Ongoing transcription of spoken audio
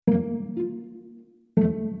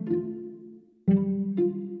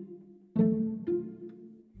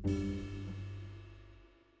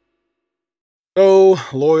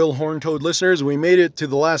Hello, loyal horn-toed listeners. We made it to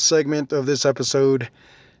the last segment of this episode.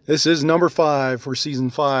 This is number 5 for season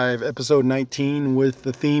 5, episode 19, with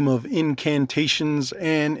the theme of incantations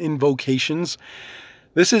and invocations.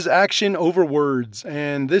 This is action over words,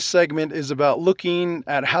 and this segment is about looking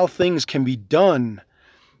at how things can be done,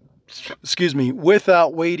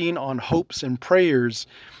 without waiting on hopes and prayers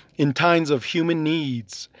in times of human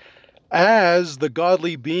needs, as the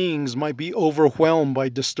godly beings might be overwhelmed by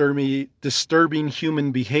disturbing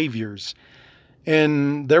human behaviors.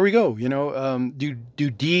 And there we go. Do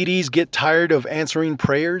deities get tired of answering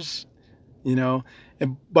prayers? And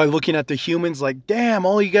by looking at the humans, like, damn,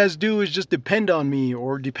 all you guys do is just depend on me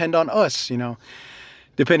or depend on us,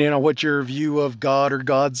 depending on what your view of God or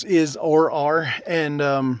gods is or are. And,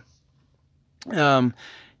 are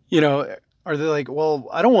they like, well,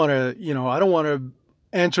 I don't want to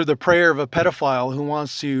answer the prayer of a pedophile who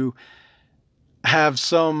wants to have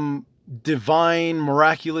some divine,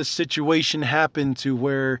 miraculous situation happen to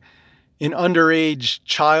where an underage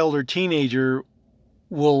child or teenager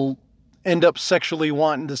will end up sexually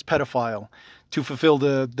wanting this pedophile to fulfill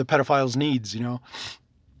the pedophile's needs,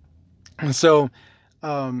 And so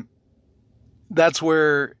that's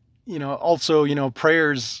where, also,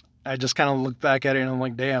 prayers, I just kind of look back at it and I'm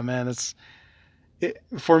like, damn, man,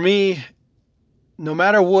 for me, no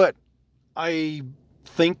matter what I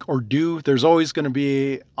think or do, there's always going to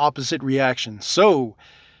be opposite reaction. So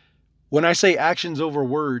when I say actions over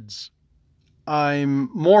words,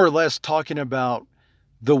 I'm more or less talking about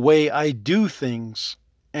the way I do things.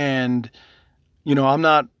 And, I'm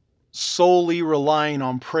not solely relying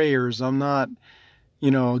on prayers. I'm not,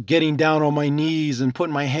 getting down on my knees and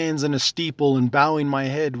putting my hands in a steeple and bowing my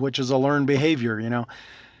head, which is a learned behavior, And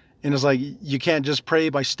it's like, you can't just pray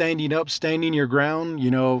by standing up, standing your ground.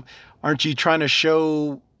 Aren't you trying to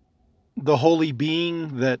show the holy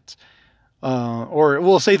being that, or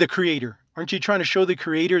we'll say the creator, aren't you trying to show the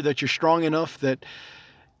creator that you're strong enough that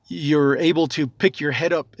you're able to pick your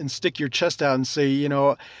head up and stick your chest out and say,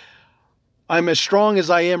 I'm as strong as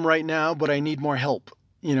I am right now, but I need more help,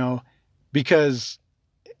 because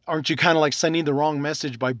aren't you kind of like sending the wrong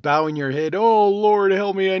message by bowing your head? Oh, Lord,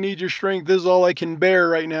 help me. I need your strength. This is all I can bear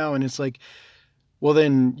right now. And it's like, well,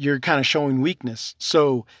 then you're kind of showing weakness.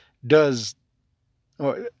 So does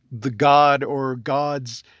the God or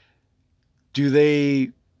gods, would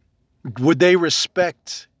they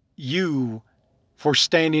respect you for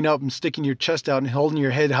standing up and sticking your chest out and holding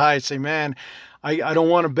your head high and say, man, I don't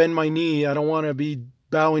want to bend my knee. I don't want to be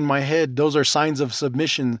bowing my head. Those are signs of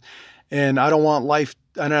submission. And I don't want life,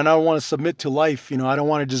 and I don't want to submit to life. I don't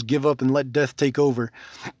want to just give up and let death take over.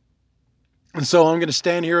 And so I'm going to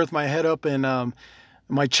stand here with my head up and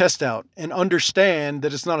my chest out and understand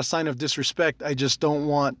that it's not a sign of disrespect. I just don't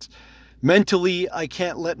want, mentally, I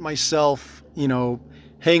can't let myself,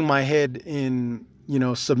 hang my head in,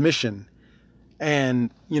 submission.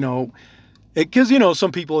 And, because,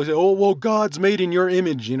 some people say, oh, well, God's made in your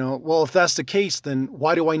image, Well, if that's the case, then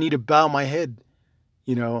why do I need to bow my head?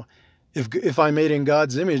 If I'm made in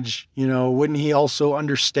God's image, wouldn't he also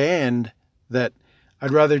understand that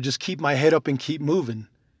I'd rather just keep my head up and keep moving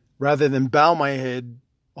rather than bow my head,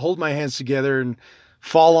 hold my hands together and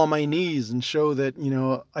fall on my knees and show that,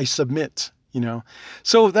 I submit,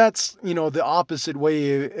 So that's, the opposite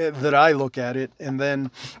way that I look at it. And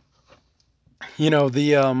then,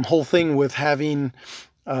 the whole thing with having,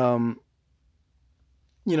 all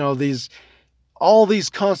these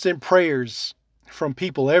constant prayers from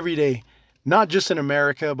people every day, not just in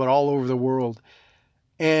America, but all over the world.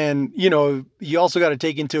 And, you also got to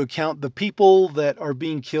take into account the people that are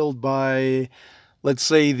being killed by, let's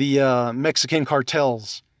say, the Mexican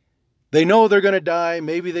cartels. They know they're going to die.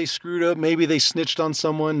 Maybe they screwed up. Maybe they snitched on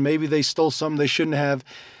someone. Maybe they stole something they shouldn't have.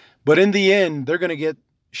 But in the end, they're going to get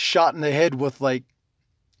shot in the head with like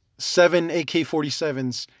 7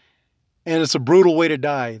 AK-47s. And it's a brutal way to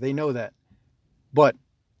die. They know that. But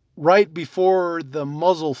right before the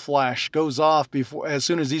muzzle flash goes off, as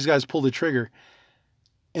soon as these guys pull the trigger,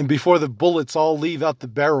 and before the bullets all leave out the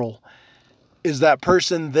barrel, is that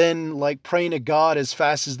person then like praying to God as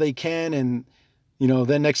fast as they can? And,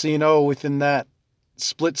 then next thing you know, within that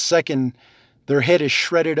split second, their head is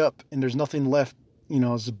shredded up and there's nothing left,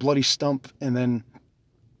 it's a bloody stump. And then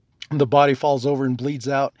the body falls over and bleeds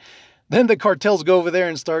out. Then the cartels go over there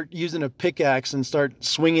and start using a pickaxe and start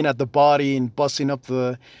swinging at the body and busting up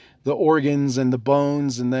the organs and the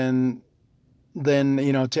bones. And then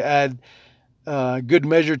to add good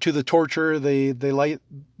measure to the torture, they light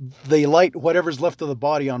whatever's left of the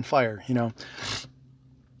body on fire,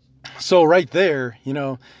 So right there,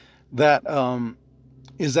 that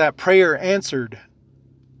is that prayer answered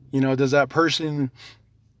Does that person,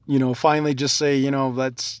 finally just say,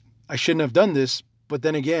 I shouldn't have done this. But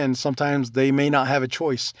then again, sometimes they may not have a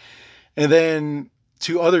choice. And then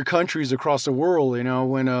to other countries across the world,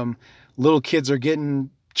 when little kids are getting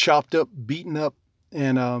chopped up, beaten up,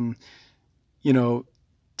 and you know,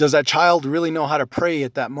 does that child really know how to pray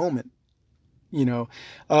at that moment? The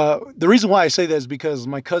reason why I say that is because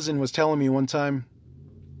my cousin was telling me one time.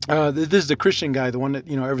 This is the Christian guy, the one that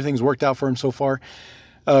everything's worked out for him so far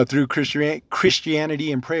through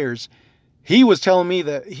Christianity and prayers. He was telling me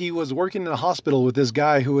that he was working in a hospital with this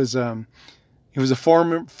guy who was he was a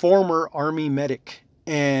former army medic,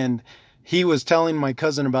 and he was telling my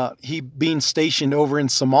cousin about he being stationed over in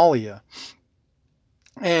Somalia.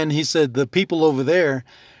 And he said the people over there,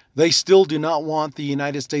 they still do not want the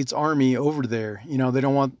United States Army over there. They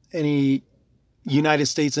don't want any United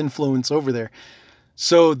States influence over there.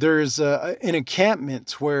 So there's an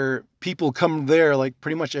encampment where people come there like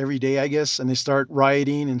pretty much every day, I guess, and they start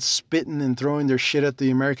rioting and spitting and throwing their shit at the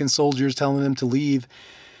American soldiers, telling them to leave.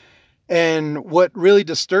 And what really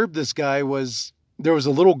disturbed this guy was there was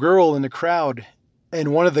a little girl in the crowd,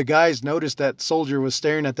 and one of the guys noticed that soldier was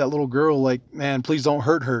staring at that little girl like, man, please don't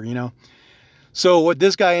hurt her. So what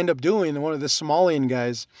this guy ended up doing, one of the Somalian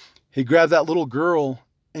guys, he grabbed that little girl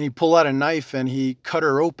and he pulled out a knife and he cut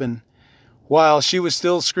her open. While she was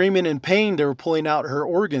still screaming in pain, they were pulling out her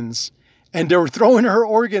organs, and they were throwing her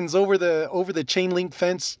organs over the chain link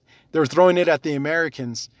fence. They were throwing it at the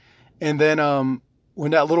Americans. And then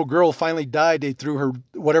when that little girl finally died, they threw her,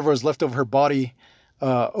 whatever was left of her body,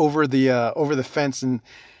 over the fence. And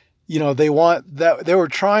they were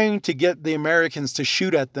trying to get the Americans to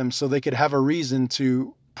shoot at them so they could have a reason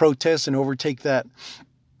to protest and overtake that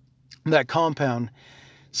compound.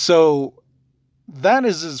 So that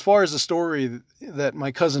is as far as the story that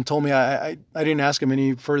my cousin told me. I didn't ask him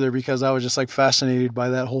any further because I was just like fascinated by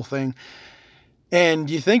that whole thing. And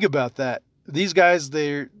you think about that. These guys,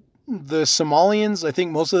 the Somalians, I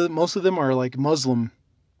think most of them are like Muslim.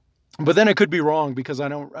 But then I could be wrong because I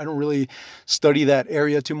don't really study that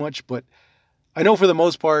area too much. But I know for the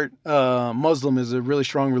most part, Muslim is a really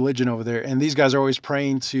strong religion over there. And these guys are always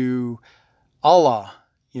praying to Allah,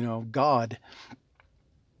 God.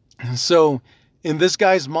 And so in this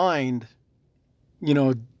guy's mind,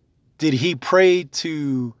 did he pray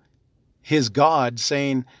to his God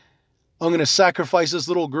saying, I'm going to sacrifice this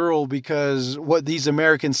little girl because what these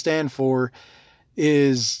Americans stand for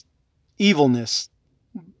is evilness?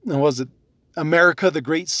 And was it America, the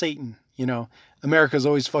great Satan? America's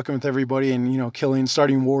always fucking with everybody and, killing,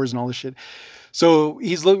 starting wars and all this shit. So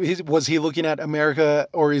was he looking at America,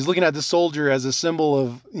 or he's looking at the soldier as a symbol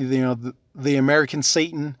of, the American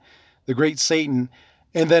Satan, the great Satan?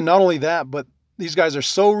 And then not only that, but these guys are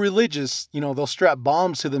so religious, they'll strap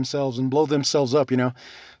bombs to themselves and blow themselves up,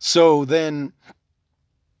 So then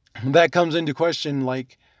that comes into question,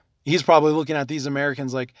 like, he's probably looking at these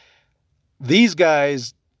Americans like, these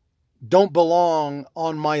guys don't belong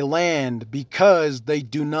on my land because they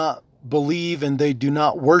do not believe and they do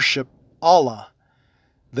not worship Allah.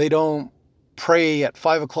 They don't pray at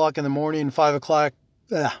 5 o'clock in the morning, 5 o'clock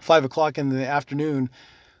in the afternoon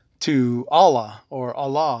to Allah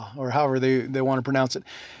or however they want to pronounce it.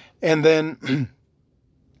 And then,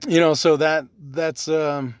 so that's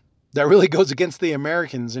that really goes against the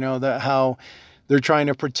Americans, that how they're trying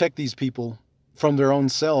to protect these people from their own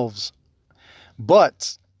selves.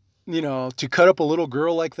 But, to cut up a little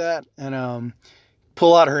girl like that and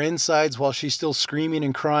pull out her insides while she's still screaming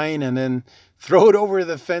and crying, and then throw it over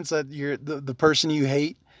the fence at the person you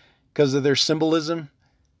hate because of their symbolism,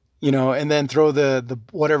 and then throw the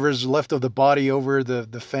whatever's left of the body over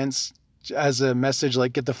the fence as a message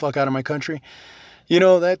like, get the fuck out of my country.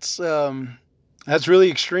 That's really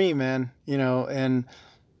extreme, man. And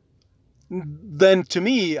then to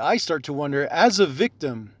me, I start to wonder, as a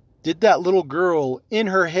victim, did that little girl in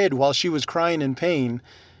her head while she was crying in pain,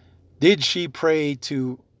 did she pray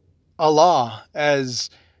to Allah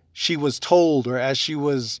as she was told, or as she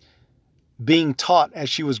was being taught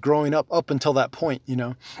as she was growing up until that point,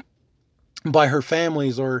 by her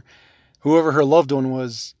families or whoever her loved one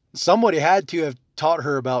was? Somebody had to have taught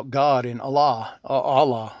her about God and Allah,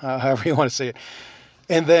 however you want to say it.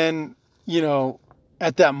 And then,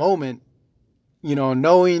 at that moment,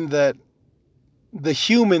 knowing that the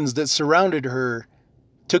humans that surrounded her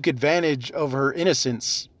took advantage of her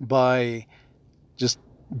innocence by just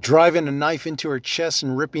driving a knife into her chest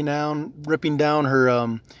and ripping down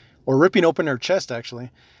her, or ripping open her chest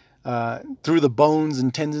actually, through the bones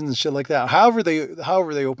and tendons and shit like that. However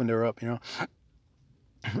they opened her up,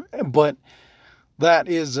 But that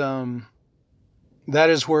is, that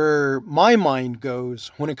is where my mind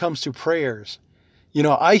goes when it comes to prayers.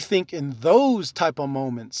 I think in those type of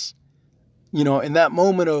moments, in that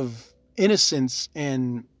moment of innocence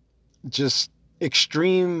and just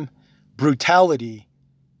extreme brutality,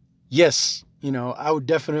 yes, I would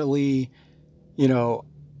definitely, you know,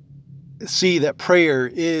 see that prayer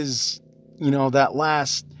is, that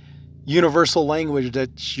last universal language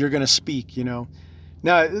that you're going to speak, Now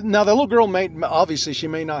the little girl obviously she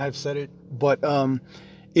may not have said it, but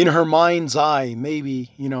in her mind's eye, maybe,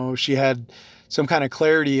 she had some kind of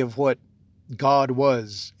clarity of what God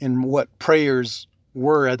was and what prayers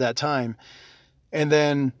were at that time. And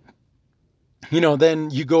then, then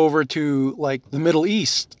you go over to like the Middle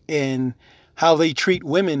East and how they treat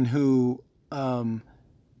women who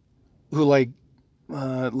like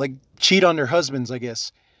cheat on their husbands, I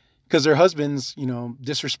guess, because their husbands,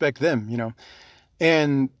 disrespect them.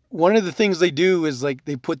 And one of the things they do is like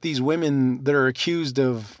they put these women that are accused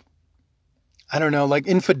of, I don't know, like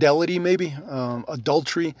infidelity, maybe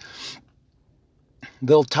adultery.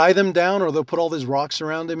 They'll tie them down or they'll put all these rocks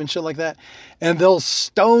around them and shit like that. And they'll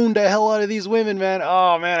stone the hell out of these women, man.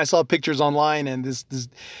 Oh man, I saw pictures online and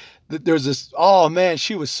there's this, oh man,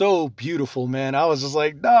 she was so beautiful, man. I was just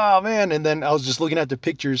like, nah, man. And then I was just looking at the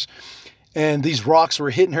pictures and these rocks were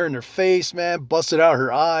hitting her in her face, man, busted out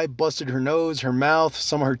her eye, busted her nose, her mouth.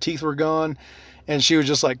 Some of her teeth were gone. And she was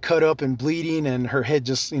just like cut up and bleeding and her head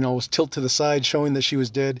just, was tilted to the side, showing that she was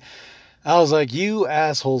dead. I was like, you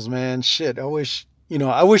assholes, man. Shit. I wish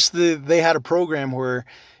they had a program where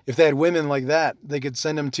if they had women like that, they could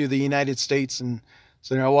send them to the United States and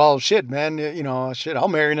say, well, shit, man, shit, I'll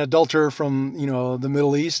marry an adulterer from, the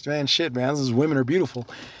Middle East, man, shit, man, these women are beautiful.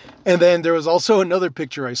 And then there was also another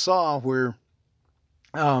picture I saw where,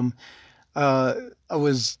 I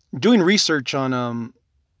was doing research on,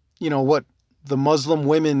 what the Muslim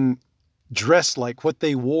women dressed like, what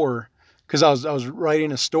they wore, because I was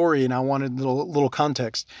writing a story and I wanted little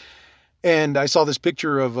context. And I saw this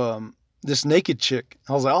picture of this naked chick.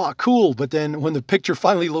 I was like, oh, cool. But then when the picture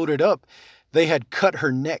finally loaded up, they had cut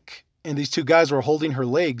her neck and these two guys were holding her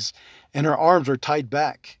legs and her arms were tied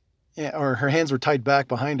back or her hands were tied back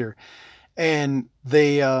behind her. And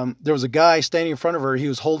there was a guy standing in front of her. He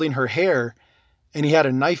was holding her hair and he had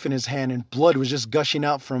a knife in his hand and blood was just gushing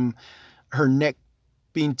out from her neck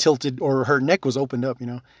being tilted, or her neck was opened up.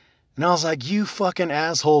 And I was like, you fucking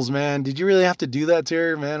assholes, man. Did you really have to do that to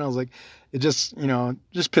her, man? I was like, it just,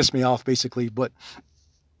 just pissed me off basically. But,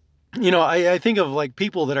 I think of like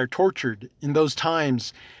people that are tortured in those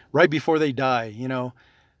times right before they die,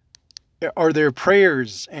 are their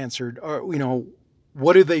prayers answered? Or,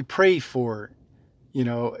 what do they pray for?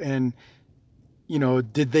 And,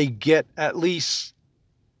 did they at least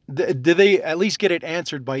get it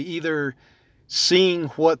answered by either seeing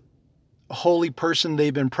what holy person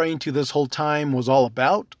they've been praying to this whole time was all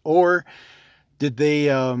about, or did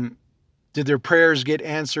their prayers get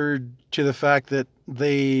answered to the fact that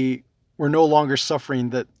they were no longer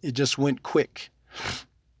suffering, that it just went quick?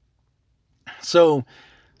 So,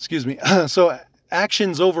 excuse me. So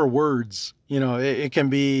actions over words, it can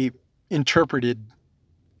be interpreted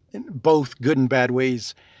in both good and bad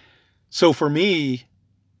ways. So for me,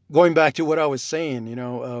 going back to what I was saying,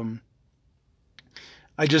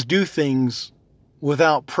 I just do things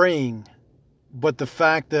without praying. But the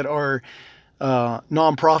fact that our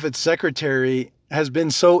nonprofit secretary has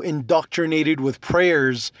been so indoctrinated with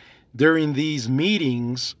prayers during these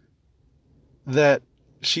meetings that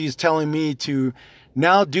she's telling me to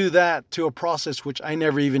now do that to a process which I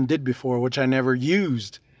never even did before, which I never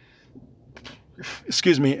used.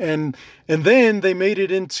 Excuse me. And then they made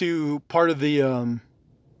it into part of the,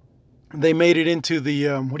 what do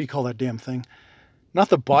you call that damn thing? Not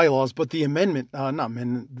the bylaws, but the amendment,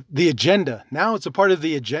 the agenda. Now it's a part of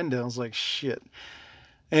the agenda. I was like, shit.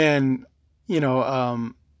 And,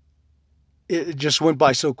 it just went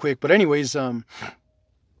by so quick. But anyways,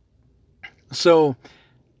 so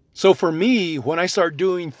for me, when I start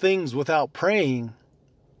doing things without praying,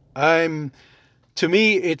 to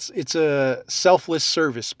me, it's a selfless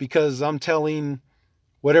service, because I'm telling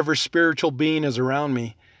whatever spiritual being is around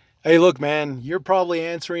me, hey, look, man, you're probably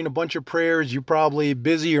answering a bunch of prayers. You're probably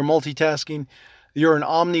busy. You're multitasking. You're an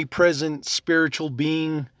omnipresent spiritual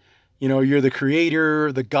being. You're the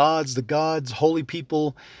creator, the gods, holy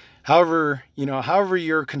people, however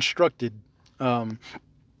you're constructed.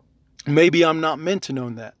 Maybe I'm not meant to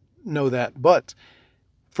know that, but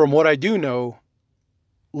from what I do know,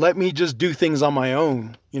 let me just do things on my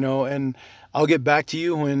own, and I'll get back to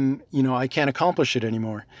you when, I can't accomplish it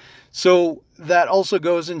anymore. So that also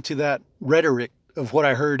goes into that rhetoric of what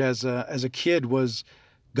I heard as a kid was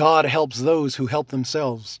God helps those who help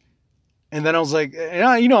themselves. And then I was like,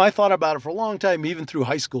 and I thought about it for a long time, even through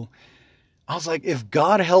high school. I was like, if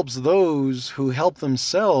God helps those who help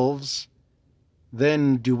themselves,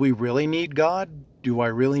 then do we really need God? Do I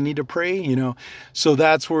really need to pray? So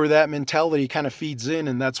that's where that mentality kind of feeds in.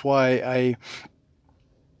 And that's why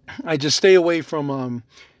I just stay away from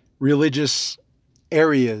religious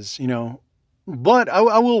areas. But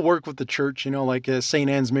I will work with the church, like St.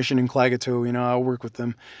 Anne's Mission in Klagetoh. I'll work with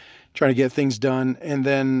them, trying to get things done. And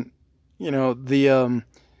then, then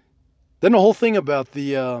the whole thing about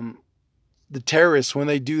the terrorists when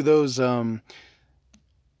they do those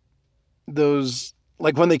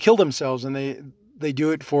like when they kill themselves and they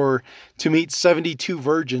do it to meet 72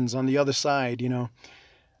 virgins on the other side. And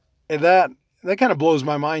that kind of blows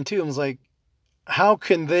my mind too. I was like,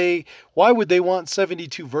 why would they want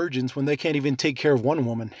 72 virgins when they can't even take care of one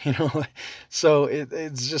woman? So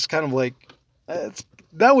it's just kind of like,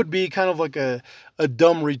 that would be kind of like a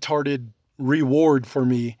dumb, retarded reward for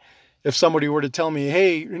me. If somebody were to tell me,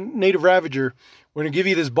 hey, native Ravager, we're going to give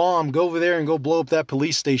you this bomb, go over there and go blow up that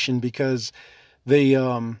police station because they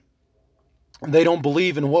don't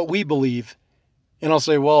believe in what we believe. And I'll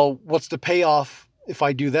say, well, what's the payoff if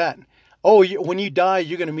I do that? Oh, when you die,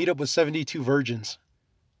 you're going to meet up with 72 virgins.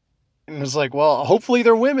 And it's like, well, hopefully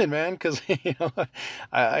they're women, man. Cause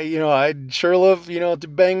I'd sure love, to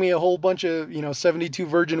bang me a whole bunch of, 72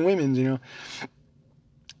 virgin women,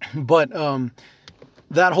 but,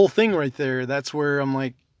 that whole thing right there, that's where I'm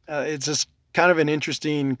like, it's just kind of an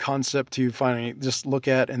interesting concept to finally just look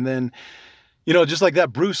at. And then, just like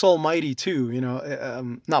that Bruce Almighty too,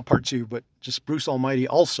 not part two, but just Bruce Almighty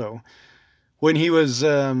also, when he was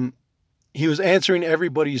answering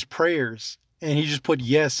everybody's prayers and he just put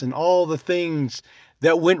yes, and all the things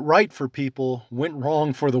that went right for people went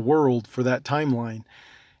wrong for the world for that timeline,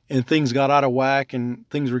 and things got out of whack and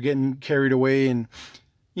things were getting carried away. And,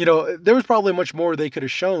 there was probably much more they could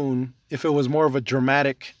have shown if it was more of a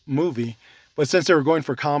dramatic movie. But since they were going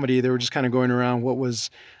for comedy, they were just kind of going around what was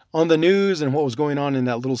on the news and what was going on in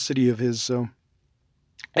that little city of his. So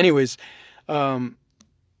anyways,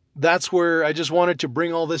 that's where I just wanted to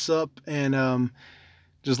bring all this up and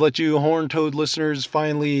just let you horn-toed listeners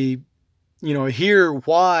finally, hear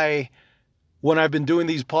why, when I've been doing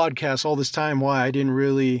these podcasts all this time, why I didn't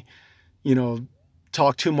really,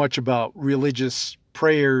 talk too much about religious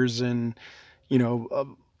prayers and,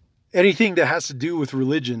 anything that has to do with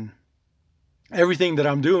religion. Everything that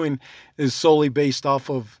I'm doing is solely based off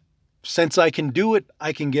of, since I can do it,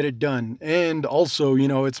 I can get it done. And also,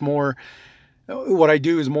 it's more, what I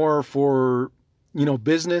do is more for,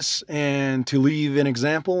 business and to leave an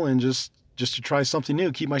example and just to try something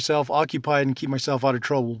new, keep myself occupied and keep myself out of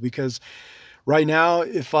trouble. Because right now,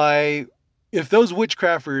 if those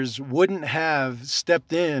witchcrafters wouldn't have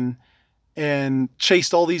stepped in and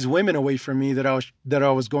chased all these women away from me that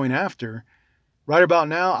I was going after, right about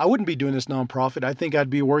now, I wouldn't be doing this nonprofit. I think I'd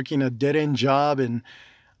be working a dead-end job, and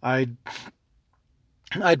I'd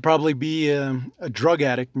probably be a drug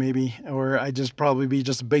addict maybe, or I'd just probably be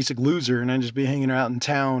just a basic loser, and I'd just be hanging out in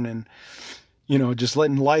town and, just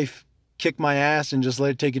letting life kick my ass and just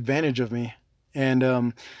let it take advantage of me.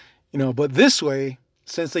 And, but this way,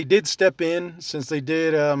 since they did step in, since they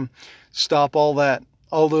did stop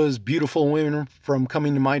all those beautiful women from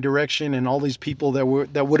coming to my direction, and all these people that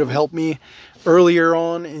would have helped me earlier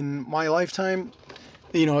on in my lifetime,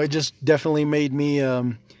 it just definitely made me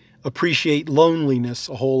appreciate loneliness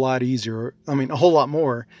a whole lot easier. I mean, a whole lot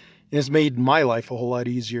more. And it's made my life a whole lot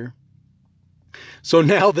easier. So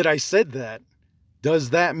now that I said that,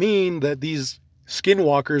 does that mean that these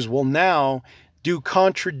skinwalkers will now do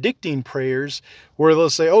contradicting prayers where they'll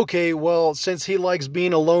say, okay, well, since he likes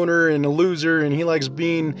being a loner and a loser and he likes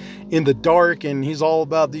being in the dark and he's all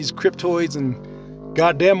about these cryptoids and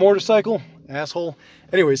goddamn motorcycle, asshole.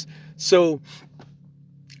 Anyways, so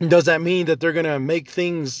does that mean that they're going to make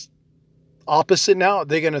things opposite now?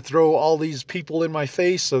 They're going to throw all these people in my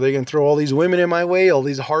face, so they're going to throw all these women in my way, all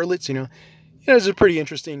these harlots, it's a pretty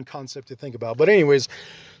interesting concept to think about. But anyways,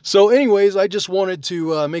 I just wanted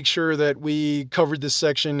to make sure that we covered this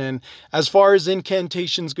section. And as far as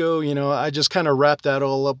incantations go, I just kind of wrapped that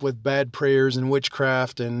all up with bad prayers and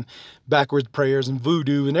witchcraft and backwards prayers and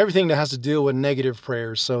voodoo and everything that has to deal with negative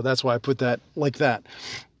prayers. So that's why I put that like that.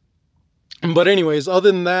 But anyways,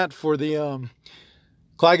 other than that, for the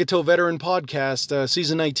Klagetoh Veteran Podcast,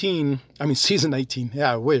 season 19,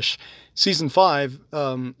 yeah, I wish. Season 5,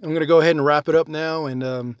 I'm going to go ahead and wrap it up now,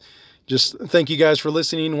 and just thank you guys for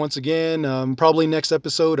listening once again. Probably next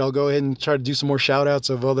episode, I'll go ahead and try to do some more shout outs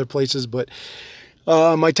of other places, but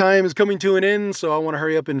My time is coming to an end, so I want to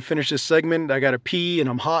hurry up and finish this segment. I got to pee, and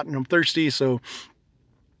I'm hot, and I'm thirsty. So,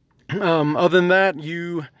 other than that,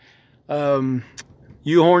 you Horn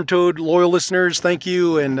Toad loyal listeners, thank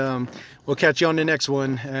you, and we'll catch you on the next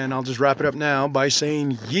one. And I'll just wrap it up now by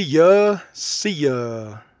saying, see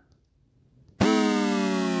ya.